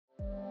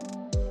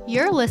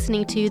You're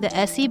listening to the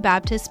SC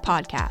Baptist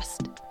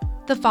Podcast.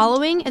 The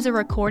following is a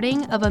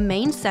recording of a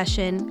main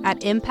session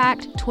at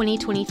Impact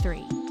 2023.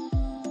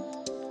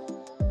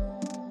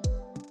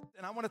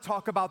 And I want to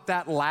talk about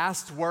that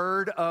last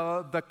word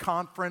of the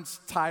conference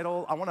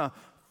title. I want to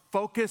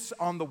focus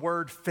on the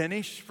word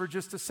finish for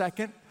just a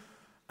second.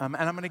 And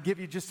I'm going to give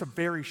you just a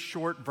very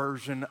short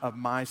version of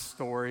my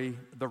story,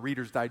 the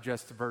Reader's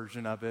Digest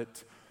version of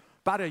it.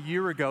 About a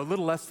year ago, a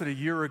little less than a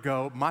year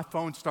ago, my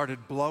phone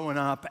started blowing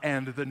up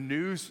and the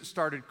news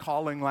started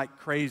calling like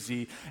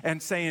crazy and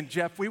saying,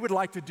 Jeff, we would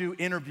like to do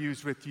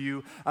interviews with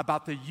you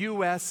about the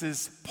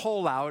U.S.'s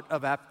pullout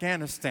of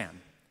Afghanistan.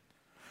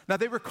 Now,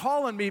 they were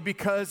calling me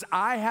because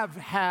I have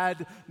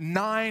had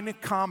 9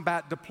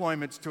 combat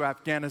deployments to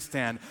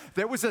Afghanistan.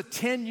 There was a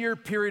 10-year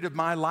period of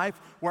my life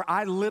where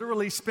I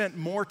literally spent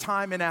more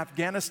time in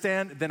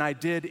Afghanistan than I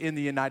did in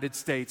the United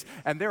States.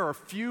 And there are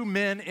few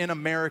men in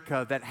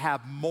America that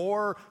have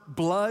more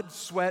blood,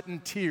 sweat,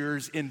 and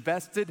tears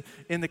invested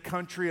in the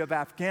country of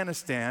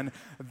Afghanistan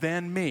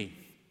than me.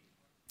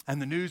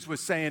 And the news was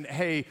saying,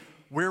 hey,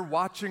 we're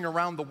watching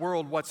around the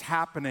world what's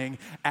happening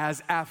as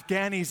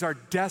Afghanis are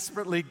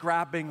desperately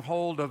grabbing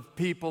hold of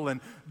people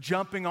and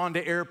jumping onto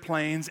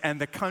airplanes,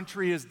 and the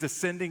country is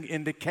descending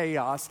into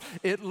chaos.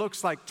 It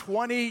looks like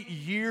 20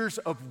 years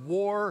of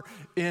war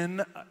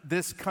in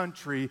this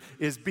country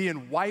is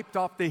being wiped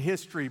off the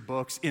history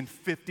books in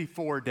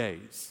 54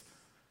 days.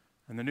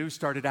 And the news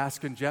started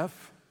asking,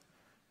 Jeff,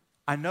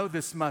 I know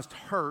this must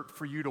hurt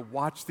for you to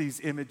watch these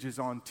images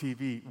on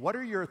TV. What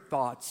are your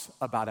thoughts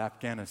about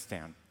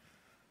Afghanistan?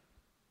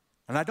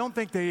 And I don't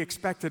think they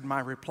expected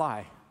my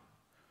reply.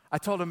 I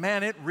told them,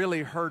 man, it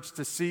really hurts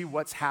to see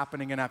what's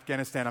happening in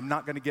Afghanistan. I'm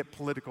not going to get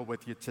political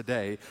with you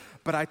today,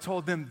 but I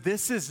told them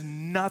this is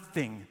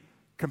nothing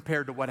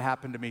compared to what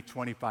happened to me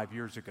 25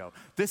 years ago.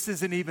 This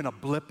isn't even a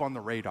blip on the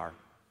radar.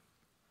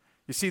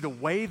 You see, the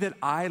way that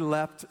I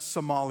left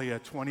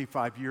Somalia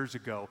 25 years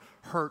ago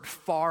hurt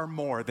far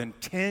more than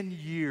 10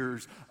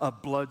 years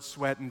of blood,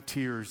 sweat, and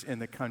tears in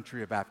the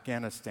country of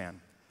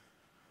Afghanistan.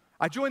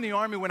 I joined the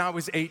Army when I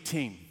was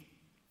 18.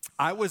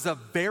 I was a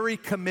very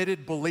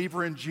committed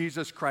believer in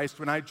Jesus Christ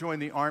when I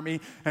joined the Army,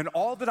 and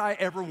all that I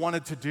ever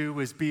wanted to do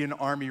was be an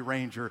Army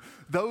Ranger.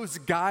 Those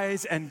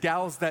guys and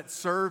gals that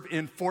serve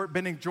in Fort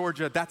Benning,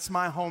 Georgia, that's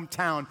my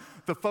hometown.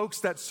 The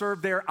folks that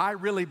serve there, I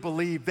really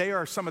believe they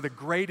are some of the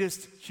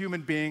greatest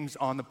human beings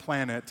on the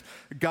planet.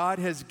 God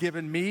has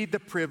given me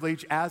the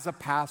privilege as a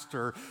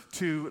pastor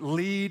to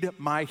lead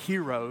my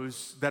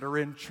heroes that are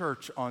in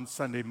church on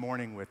Sunday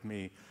morning with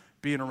me,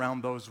 being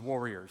around those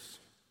warriors.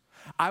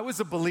 I was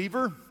a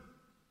believer,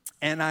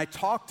 and I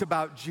talked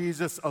about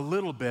Jesus a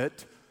little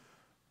bit,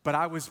 but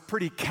I was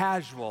pretty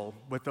casual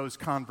with those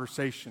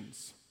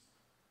conversations.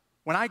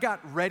 When I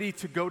got ready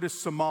to go to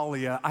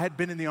Somalia, I had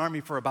been in the Army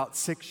for about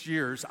 6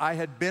 years. I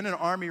had been an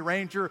Army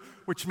Ranger,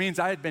 which means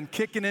I had been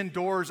kicking in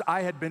doors.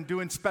 I had been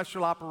doing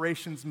special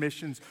operations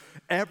missions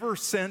ever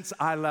since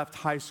I left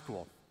high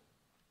school.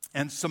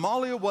 And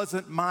Somalia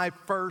wasn't my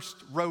first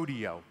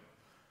rodeo.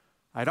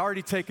 I'd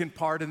already taken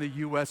part in the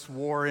U.S.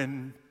 war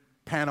in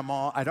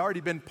Panama. I'd already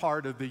been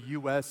part of the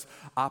U.S.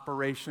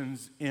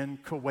 operations in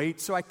Kuwait,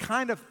 so I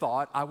kind of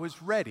thought I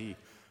was ready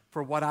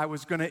for what I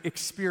was going to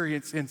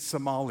experience in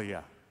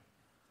Somalia.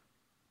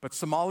 But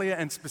Somalia,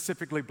 and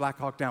specifically Black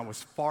Hawk Down,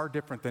 was far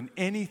different than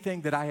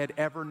anything that I had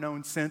ever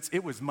known since.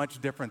 It was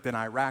much different than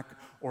Iraq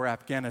or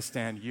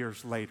Afghanistan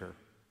years later.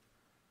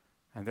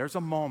 And there's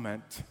a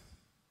moment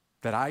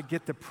that I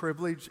get the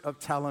privilege of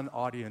telling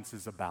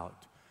audiences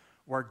about,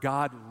 where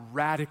God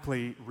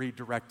radically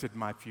redirected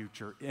my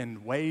future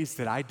in ways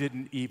that I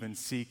didn't even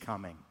see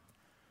coming.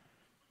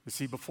 You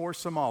see, before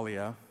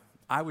Somalia,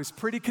 I was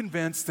pretty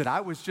convinced that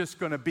I was just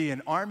going to be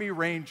an Army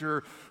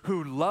Ranger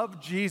who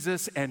loved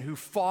Jesus and who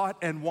fought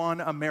and won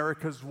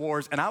America's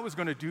wars, and I was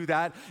going to do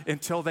that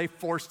until they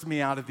forced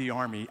me out of the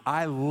Army.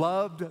 I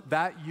loved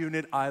that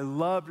unit. I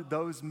loved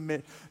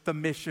the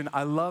mission.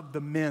 I loved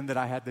the men that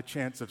I had the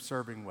chance of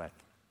serving with.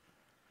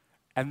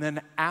 And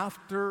then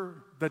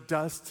after the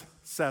dust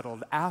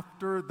settled,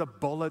 after the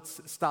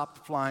bullets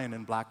stopped flying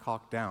in Black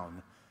Hawk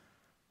Down,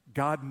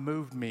 God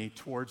moved me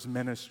towards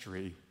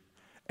ministry,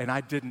 and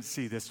I didn't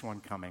see this one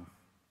coming.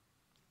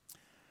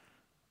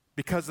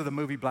 Because of the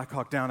movie Black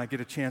Hawk Down, I get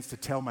a chance to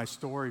tell my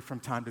story from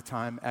time to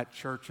time at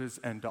churches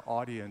and to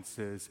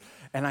audiences,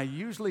 and I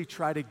usually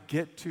try to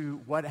get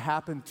to what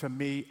happened to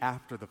me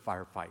after the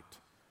firefight.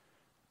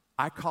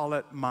 I call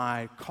it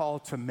my call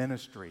to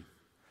ministry.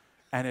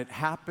 And it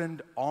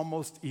happened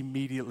almost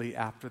immediately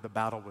after the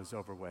battle was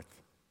over with.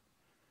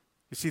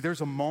 You see,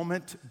 there's a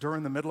moment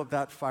during the middle of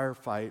that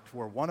firefight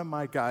where one of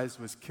my guys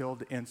was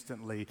killed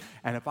instantly.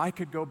 And if I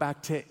could go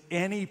back to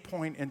any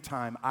point in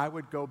time, I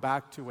would go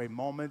back to a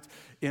moment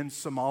in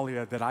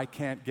Somalia that I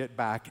can't get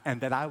back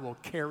and that I will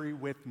carry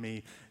with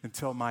me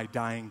until my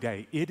dying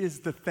day. It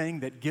is the thing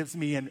that gives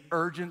me an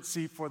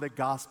urgency for the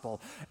gospel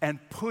and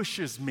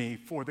pushes me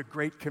for the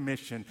Great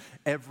Commission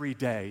every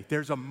day.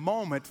 There's a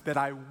moment that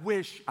I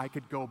wish I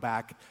could go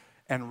back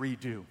and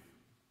redo.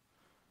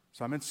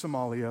 So I'm in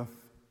Somalia.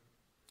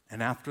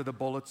 And after the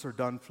bullets are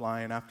done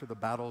flying, after the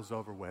battle's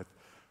over with,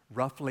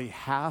 roughly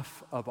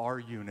half of our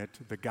unit,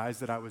 the guys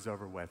that I was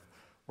over with,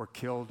 were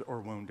killed or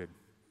wounded.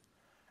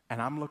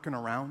 And I'm looking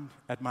around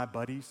at my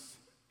buddies,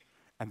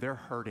 and they're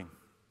hurting,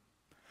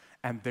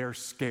 and they're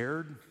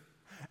scared,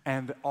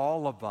 and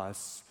all of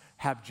us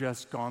have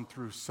just gone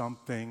through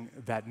something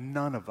that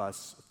none of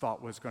us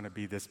thought was going to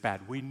be this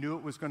bad. We knew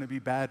it was going to be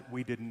bad.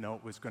 We didn't know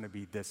it was going to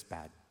be this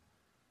bad.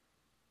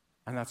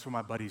 And that's when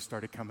my buddies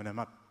started coming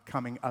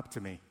up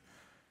to me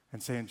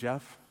and saying,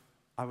 Jeff,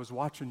 I was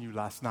watching you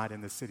last night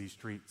in the city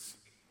streets.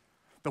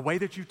 The way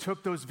that you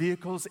took those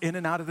vehicles in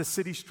and out of the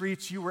city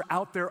streets, you were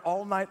out there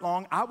all night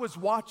long. I was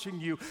watching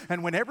you,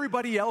 and when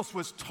everybody else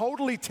was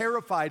totally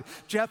terrified,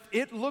 Jeff,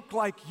 it looked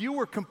like you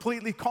were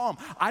completely calm.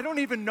 I don't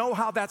even know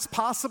how that's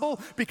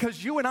possible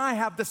because you and I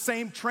have the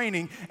same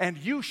training, and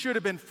you should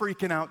have been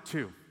freaking out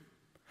too.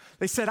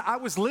 They said, I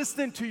was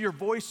listening to your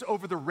voice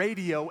over the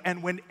radio,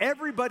 and when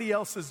everybody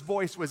else's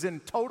voice was in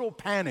total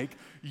panic,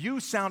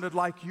 you sounded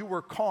like you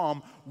were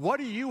calm. What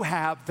do you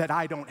have that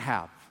I don't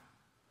have?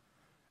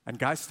 And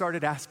guys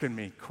started asking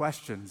me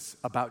questions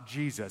about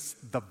Jesus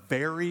the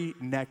very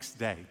next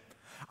day.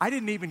 I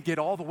didn't even get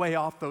all the way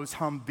off those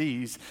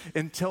Humvees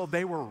until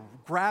they were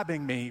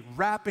grabbing me,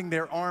 wrapping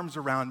their arms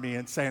around me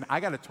and saying, I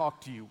got to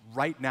talk to you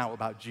right now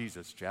about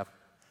Jesus, Jeff,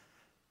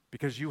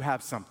 because you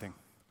have something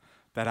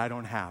that I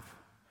don't have.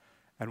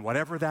 And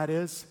whatever that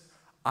is,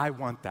 I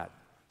want that.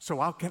 So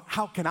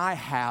how can I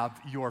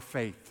have your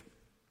faith?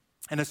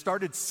 And I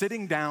started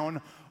sitting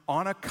down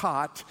on a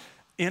cot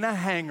in a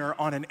hangar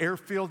on an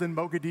airfield in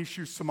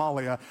Mogadishu,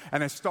 Somalia,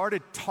 and I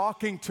started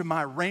talking to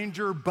my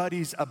ranger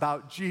buddies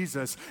about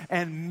Jesus,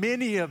 and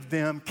many of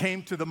them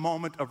came to the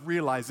moment of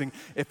realizing,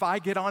 if I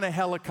get on a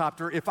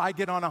helicopter, if I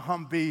get on a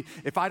Humvee,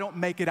 if I don't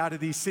make it out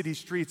of these city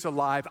streets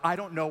alive, I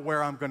don't know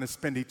where I'm going to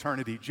spend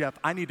eternity. Jeff,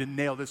 I need to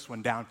nail this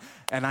one down,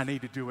 and I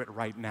need to do it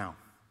right now.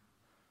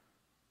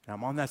 And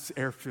I'm on that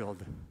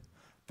airfield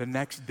the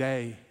next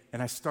day,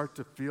 and I start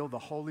to feel the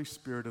Holy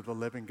Spirit of the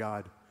living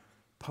God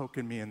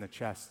poking me in the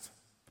chest.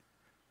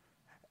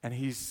 And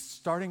he's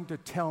starting to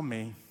tell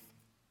me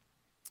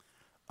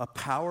a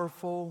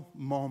powerful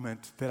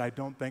moment that I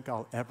don't think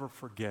I'll ever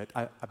forget.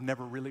 I've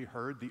never really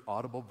heard the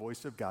audible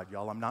voice of God,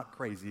 y'all. I'm not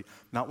crazy.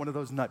 Not one of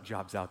those nut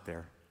jobs out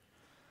there.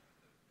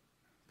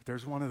 But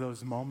there's one of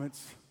those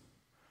moments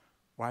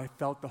where I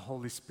felt the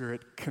Holy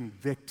Spirit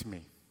convict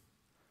me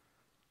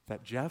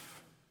that,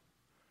 Jeff,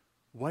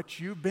 what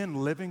you've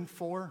been living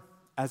for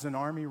as an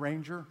Army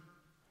Ranger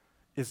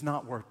is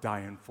not worth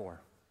dying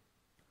for.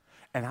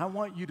 And I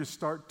want you to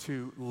start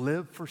to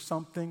live for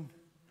something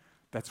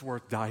that's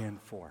worth dying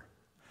for.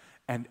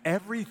 And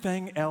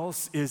everything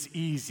else is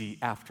easy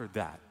after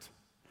that.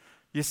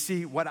 You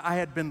see, what I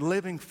had been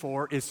living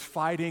for is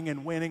fighting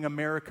and winning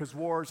America's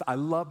wars. I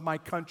love my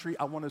country.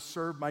 I want to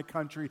serve my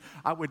country.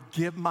 I would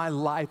give my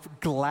life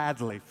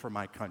gladly for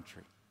my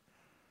country.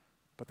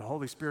 But the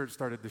Holy Spirit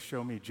started to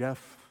show me,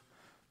 Jeff,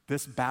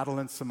 this battle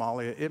in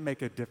Somalia,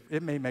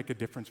 it may make a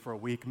difference for a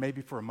week,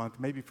 maybe for a month,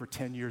 maybe for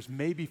 10 years,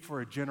 maybe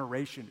for a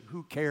generation.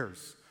 Who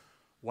cares?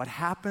 What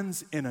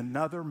happens in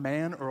another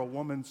man or a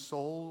woman's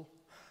soul,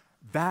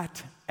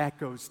 that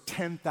echoes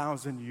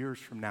 10,000 years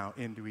from now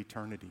into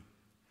eternity.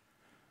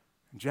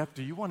 And Jeff,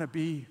 do you want to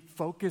be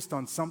focused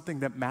on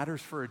something that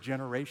matters for a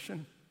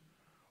generation?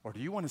 Or do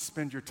you want to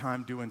spend your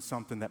time doing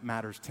something that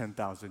matters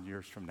 10,000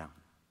 years from now?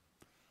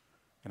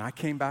 And I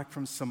came back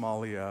from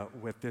Somalia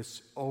with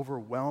this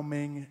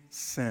overwhelming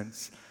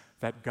sense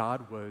that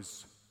God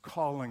was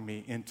calling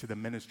me into the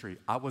ministry.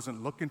 I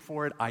wasn't looking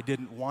for it. I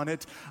didn't want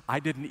it.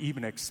 I didn't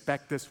even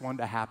expect this one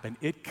to happen.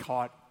 It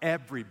caught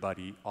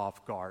everybody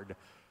off guard,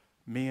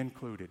 me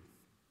included.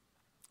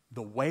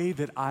 The way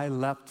that I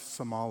left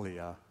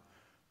Somalia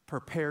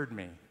prepared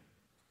me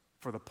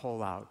for the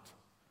pullout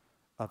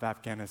of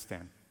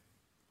Afghanistan.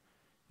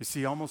 You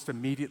see, almost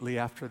immediately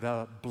after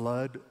the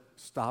blood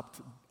stopped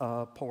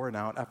pouring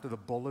out, after the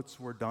bullets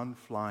were done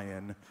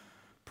flying,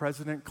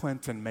 President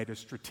Clinton made a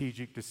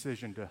strategic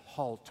decision to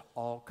halt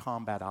all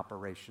combat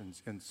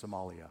operations in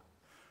Somalia.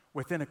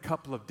 Within a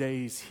couple of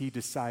days, he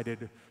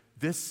decided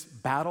this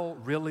battle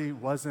really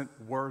wasn't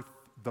worth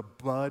the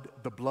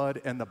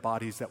blood and the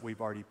bodies that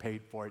we've already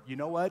paid for it. You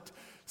know what?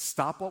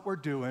 Stop what we're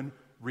doing.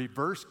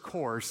 Reverse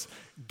course,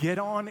 get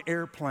on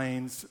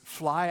airplanes,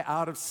 fly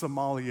out of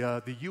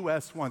Somalia. The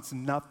U.S. wants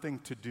nothing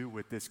to do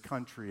with this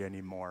country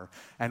anymore.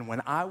 And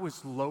when I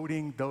was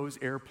loading those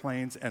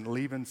airplanes and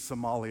leaving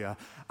Somalia,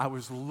 I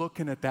was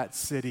looking at that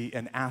city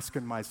and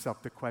asking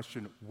myself the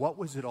question, what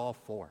was it all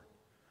for?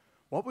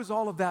 What was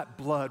all of that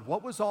blood?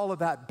 What was all of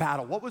that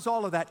battle? What was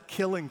all of that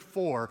killing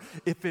for?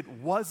 If it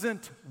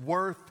wasn't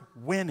worth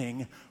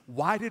winning,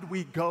 why did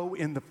we go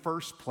in the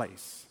first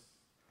place?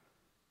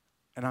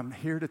 And I'm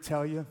here to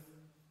tell you,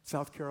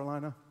 South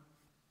Carolina,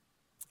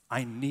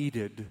 I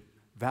needed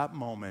that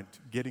moment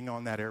getting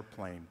on that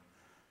airplane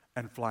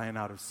and flying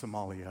out of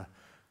Somalia.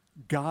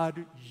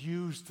 God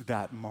used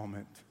that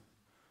moment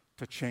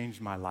to change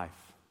my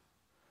life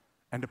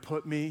and to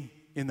put me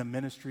in the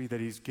ministry that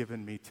He's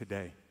given me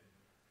today.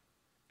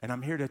 And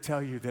I'm here to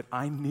tell you that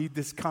I need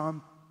this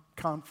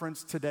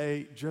conference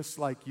today just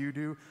like you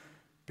do,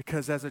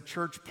 because as a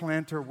church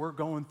planter, we're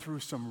going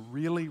through some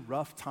really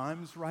rough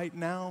times right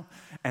now,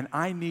 and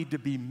I need to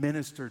be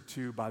ministered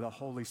to by the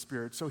Holy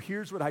Spirit. So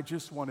here's what I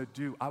just want to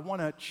do. I want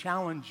to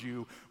challenge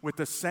you with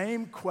the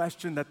same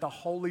question that the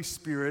Holy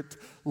Spirit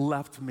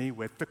left me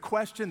with. The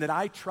question that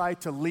I try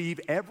to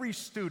leave every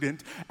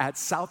student at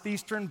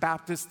Southeastern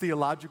Baptist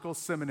Theological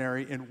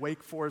Seminary in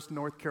Wake Forest,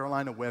 North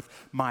Carolina with,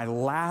 my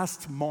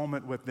last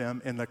moment with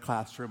them in the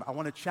classroom. I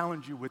want to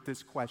challenge you with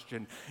this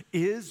question.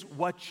 Is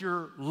what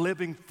you're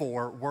living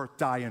for worth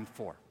dying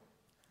for?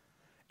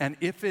 And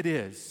if it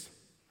is,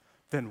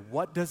 then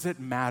what does it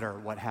matter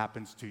what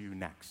happens to you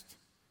next?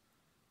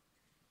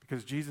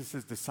 Because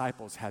Jesus'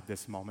 disciples had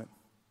this moment.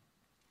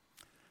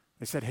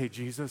 They said, hey,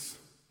 Jesus,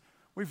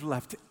 we've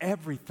left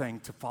everything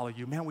to follow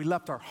you. Man, we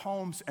left our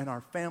homes and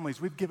our families.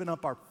 We've given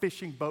up our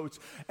fishing boats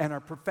and our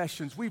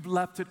professions. We've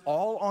left it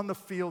all on the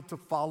field to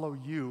follow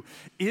you.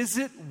 Is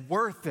it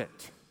worth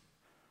it?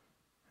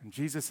 And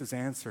Jesus'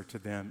 answer to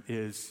them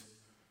is,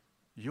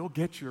 you'll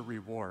get your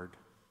reward.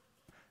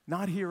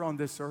 Not here on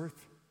this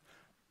earth,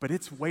 but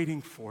it's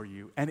waiting for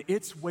you. And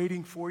it's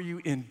waiting for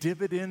you in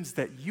dividends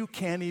that you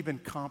can't even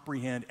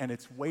comprehend. And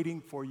it's waiting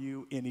for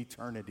you in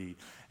eternity.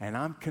 And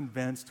I'm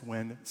convinced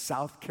when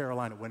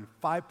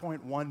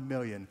 5.1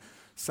 million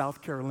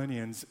South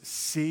Carolinians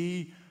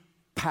see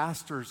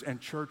pastors and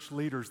church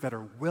leaders that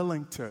are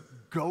willing to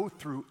go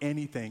through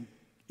anything,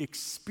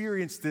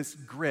 experience this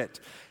grit,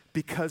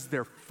 because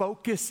their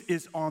focus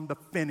is on the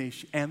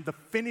finish, and the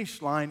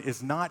finish line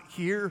is not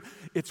here.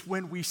 It's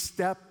when we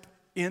step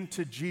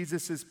into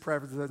Jesus'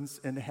 presence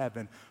in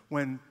heaven.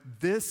 When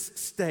this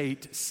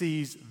state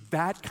sees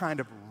that kind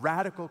of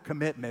radical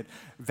commitment,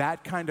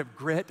 that kind of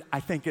grit, I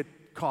think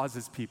it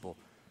causes people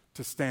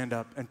to stand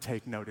up and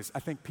take notice. I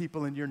think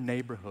people in your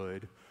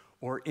neighborhood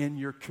or in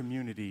your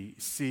community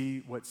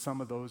see what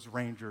some of those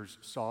Rangers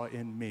saw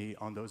in me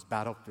on those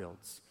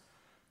battlefields.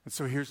 And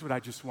so here's what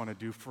I just want to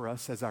do for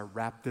us as I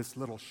wrap this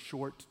little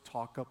short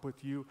talk up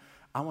with you.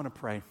 I want to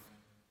pray.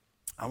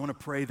 I want to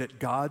pray that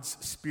God's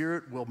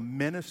Spirit will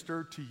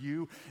minister to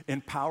you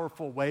in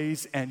powerful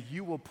ways, and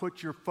you will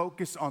put your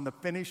focus on the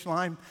finish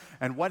line.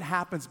 And what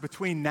happens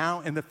between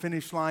now and the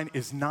finish line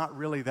is not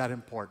really that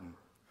important,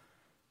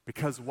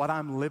 because what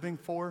I'm living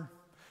for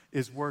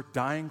is worth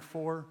dying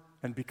for,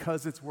 and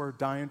because it's worth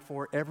dying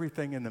for,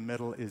 everything in the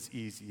middle is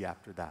easy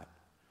after that.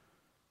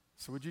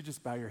 So would you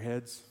just bow your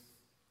heads?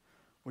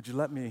 Would you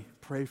let me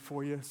pray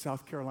for you,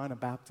 South Carolina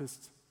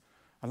Baptists?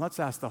 And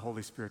let's ask the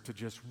Holy Spirit to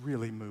just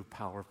really move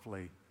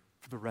powerfully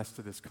for the rest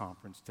of this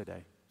conference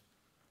today.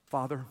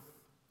 Father,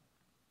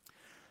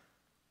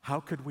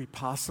 how could we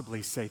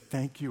possibly say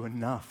thank you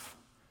enough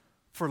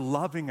for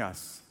loving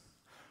us,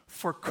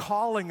 for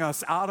calling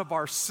us out of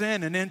our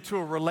sin and into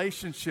a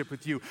relationship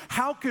with you?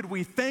 How could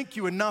we thank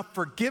you enough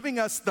for giving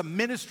us the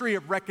ministry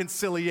of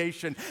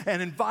reconciliation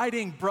and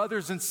inviting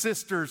brothers and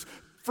sisters,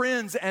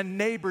 friends and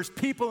neighbors,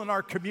 people in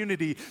our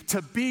community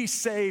to be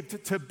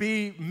saved, to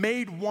be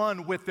made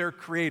one with their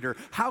Creator?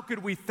 How could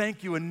we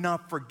thank you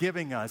enough for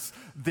giving us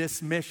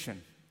this mission?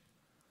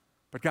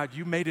 But God,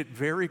 you made it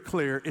very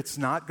clear it's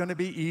not going to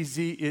be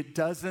easy. It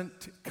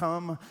doesn't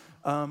come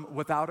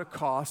without a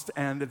cost,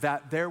 and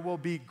that there will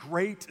be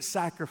great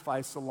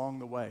sacrifice along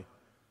the way.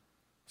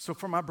 So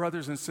for my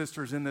brothers and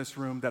sisters in this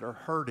room that are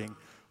hurting,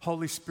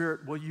 Holy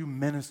Spirit, will you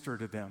minister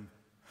to them?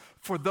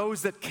 For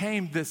those that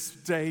came this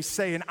day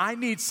saying, I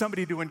need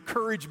somebody to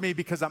encourage me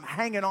because I'm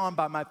hanging on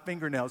by my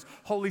fingernails,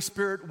 Holy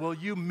Spirit, will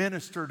you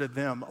minister to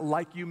them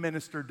like you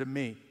ministered to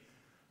me?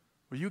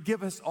 Will you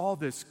give us all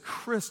this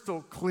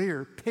crystal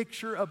clear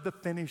picture of the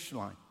finish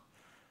line?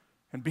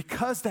 And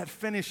because that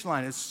finish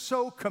line is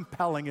so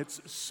compelling, it's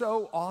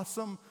so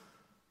awesome,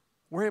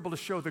 we're able to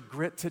show the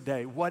grit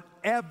today.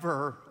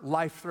 Whatever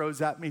life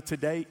throws at me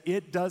today,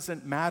 it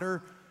doesn't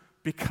matter,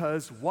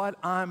 because what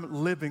I'm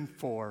living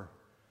for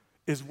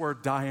is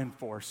worth dying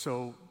for.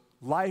 So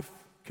life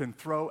can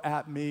throw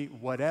at me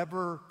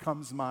whatever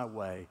comes my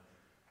way,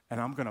 and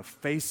I'm going to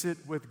face it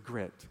with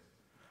grit.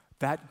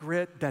 That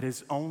grit that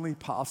is only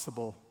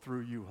possible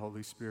through you,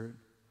 Holy Spirit.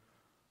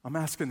 I'm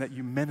asking that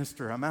you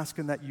minister. I'm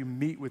asking that you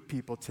meet with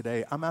people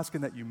today. I'm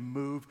asking that you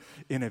move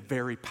in a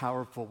very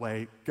powerful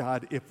way.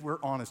 God, if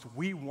we're honest,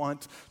 we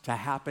want to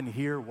happen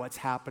here what's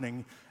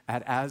happening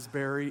at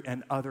Asbury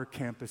and other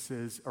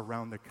campuses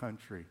around the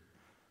country.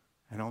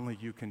 And only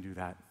you can do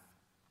that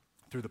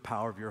through the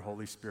power of your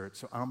Holy Spirit.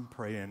 So I'm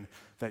praying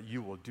that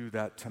you will do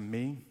that to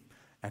me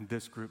and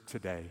this group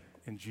today.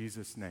 In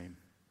Jesus' name,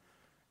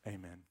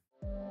 amen.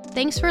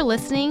 Thanks for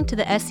listening to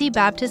the SC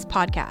Baptist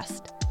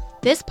Podcast.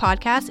 This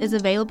podcast is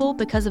available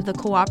because of the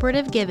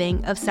cooperative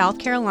giving of South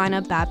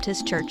Carolina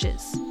Baptist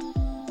churches.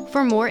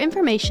 For more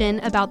information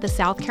about the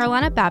South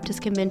Carolina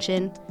Baptist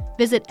Convention,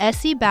 visit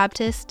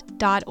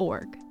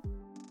scbaptist.org.